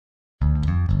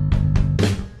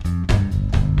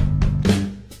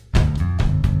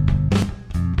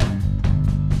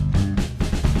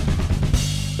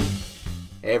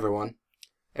Hey everyone,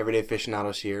 Everyday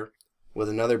Aficionados here with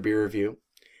another beer review.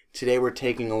 Today we're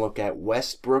taking a look at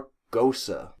Westbrook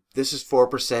Gose-uh. This is 4%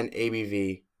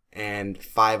 ABV and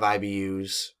 5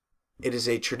 IBUs. It is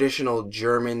a traditional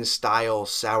German-style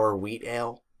sour wheat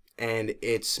ale, and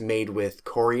it's made with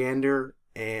coriander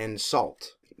and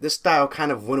salt. This style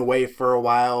kind of went away for a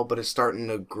while, but it's starting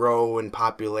to grow in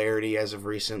popularity as of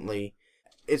recently.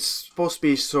 It's supposed to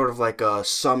be sort of like a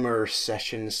summer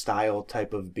session style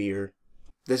type of beer.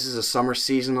 This is a summer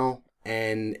seasonal,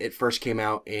 and it first came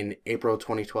out in April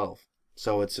 2012,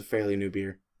 so it's a fairly new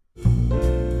beer.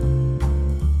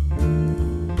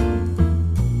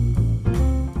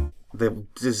 The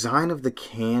design of the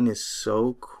can is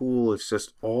so cool. It's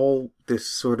just all this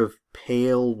sort of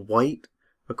pale white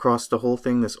across the whole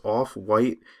thing, this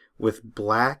off-white with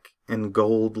black and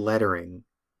gold lettering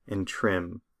and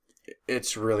trim.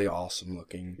 It's really awesome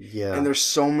looking. Yeah. And there's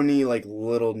so many like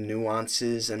little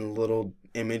nuances and little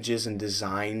images and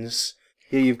designs.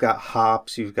 Here you've got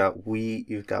hops, you've got wheat,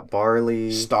 you've got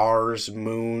barley. Stars,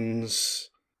 moons.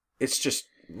 It's just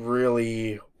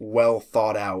really well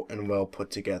thought out and well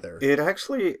put together. It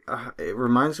actually, it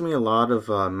reminds me a lot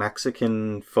of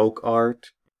Mexican folk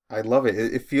art. I love it.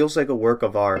 It feels like a work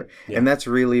of art. Yeah. And that's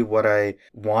really what I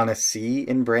want to see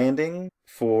in branding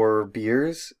for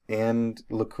beers and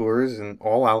liqueurs and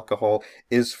all alcohol,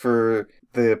 is for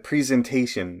the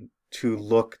presentation to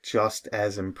look just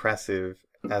as impressive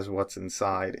as what's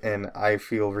inside. And I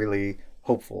feel really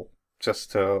hopeful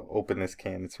just to open this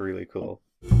can. It's really cool.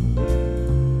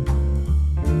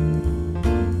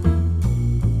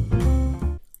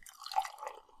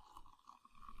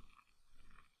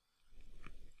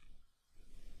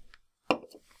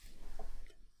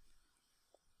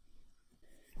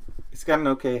 It's got an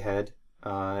okay head.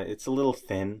 It's a little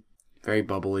thin. Very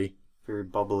bubbly. Very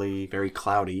bubbly. Very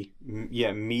cloudy.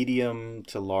 Yeah, medium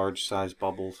to large size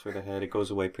bubbles for the head. It goes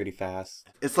away pretty fast.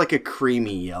 It's like a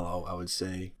creamy yellow, I would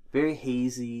say. Very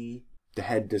hazy. The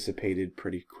head dissipated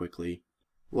pretty quickly.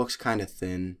 Looks kind of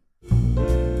thin.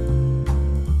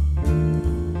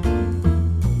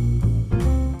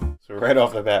 So right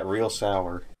off the bat, real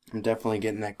sour. I'm definitely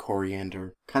getting that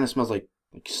coriander. Kind of smells like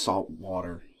salt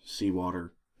water,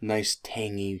 seawater. Nice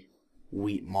tangy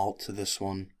wheat malt to this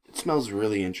one. It smells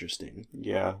really interesting.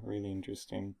 Yeah, really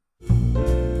interesting.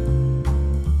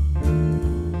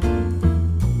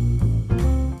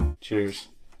 Cheers.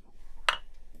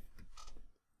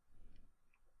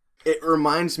 It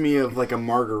reminds me of like a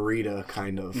margarita,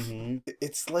 kind of. Mm-hmm.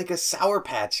 It's like a Sour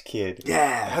Patch Kid.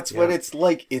 Yeah. That's what it's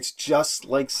like. It's just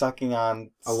like sucking on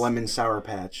a lemon Sour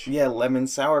Patch. Yeah, lemon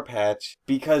Sour Patch.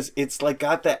 Because it's like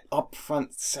got that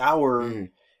upfront sour,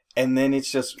 and then it's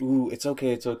just, ooh, it's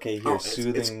okay. Here,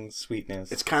 soothing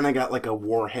sweetness. It's kind of got like a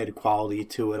warhead quality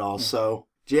to it also.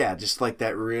 Yeah, just like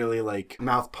that really like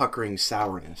mouth-puckering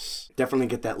sourness. Definitely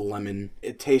get that lemon.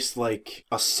 It tastes like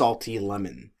a salty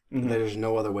lemon. Mm-hmm. There's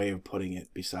no other way of putting it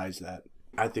besides that.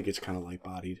 I think it's kind of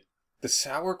light-bodied. The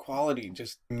sour quality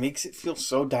just makes it feel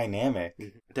so dynamic.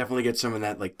 Definitely get some of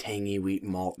that like tangy wheat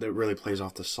malt that really plays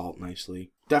off the salt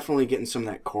nicely. Definitely getting some of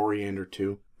that coriander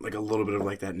too. Like a little bit of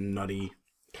like that nutty,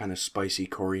 kind of spicy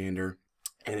coriander.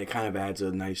 And it kind of adds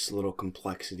a nice little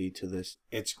complexity to this.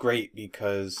 It's great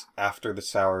because after the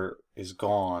sour is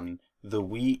gone, the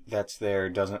wheat that's there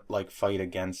doesn't like fight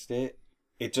against it.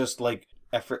 It just like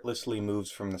effortlessly moves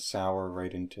from the sour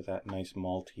right into that nice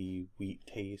malty wheat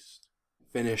taste.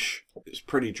 Finish is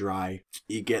pretty dry.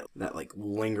 You get that like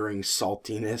lingering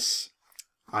saltiness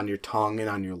on your tongue and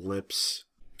on your lips.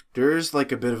 There's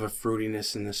like a bit of a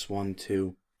fruitiness in this one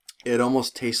too. It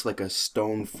almost tastes like a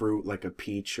stone fruit, like a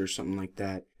peach or something like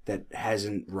that, that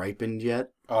hasn't ripened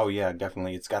yet. Oh yeah,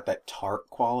 definitely. It's got that tart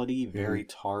quality, very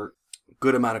tart.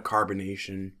 Good amount of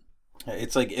carbonation.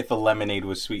 It's like if a lemonade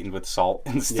was sweetened with salt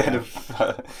instead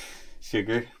of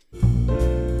sugar.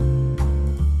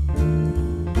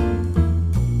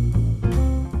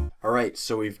 Alright,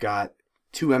 so we've got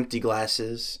 2 empty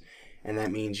glasses, and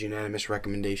that means unanimous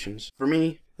recommendations. For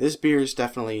me, this beer is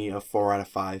definitely a 4 out of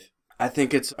 5. I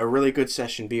think it's a really good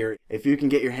session beer. If you can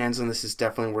get your hands on this, it's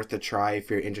definitely worth a try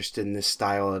if you're interested in this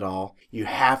style at all. You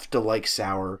have to like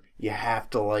sour. You have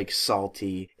to like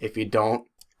salty. If you don't,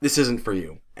 this isn't for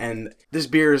you. And this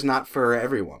beer is not for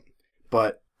everyone,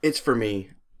 but it's for me.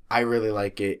 I really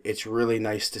like it. It's really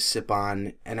nice to sip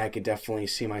on, and I could definitely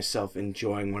see myself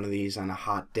enjoying one of these on a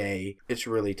hot day. It's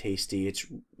really tasty. It's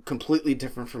completely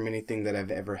different from anything that I've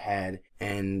ever had,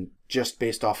 and just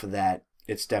based off of that,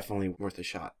 it's definitely worth a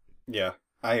shot. Yeah,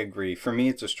 I agree. For me,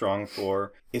 it's a strong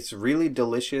 4. It's really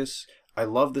delicious. I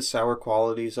love the sour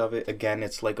qualities of it. Again,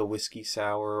 it's like a whiskey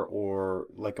sour or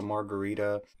like a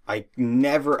margarita. I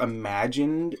never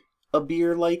imagined a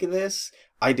beer like this.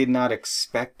 I did not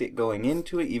expect it going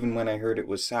into it, even when I heard it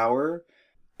was sour.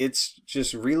 It's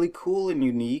just really cool and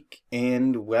unique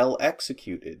and well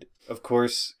executed. Of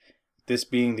course, this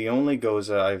being the only Gose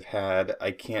I've had,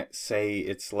 I can't say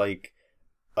it's like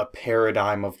a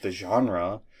paradigm of the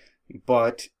genre,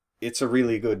 but it's a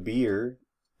really good beer,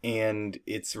 and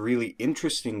it's really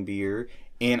interesting beer,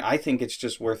 and I think it's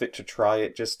just worth it to try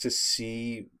it just to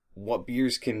see what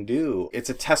beers can do. It's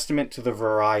a testament to the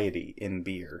variety in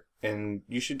beer, and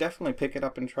you should definitely pick it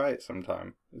up and try it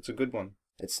sometime. It's a good one.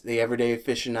 It's the Everyday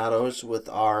Aficionados with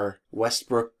our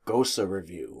Westbrook Gose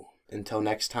review. Until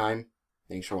next time,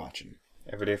 thanks for watching.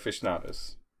 Everyday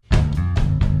Aficionados.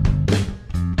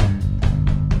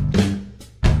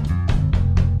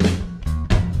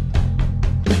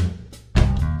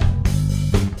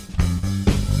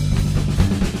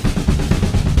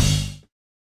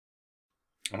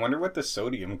 I wonder what the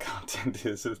sodium content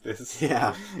is of this.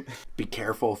 Yeah. Be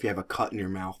careful if you have a cut in your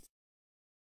mouth.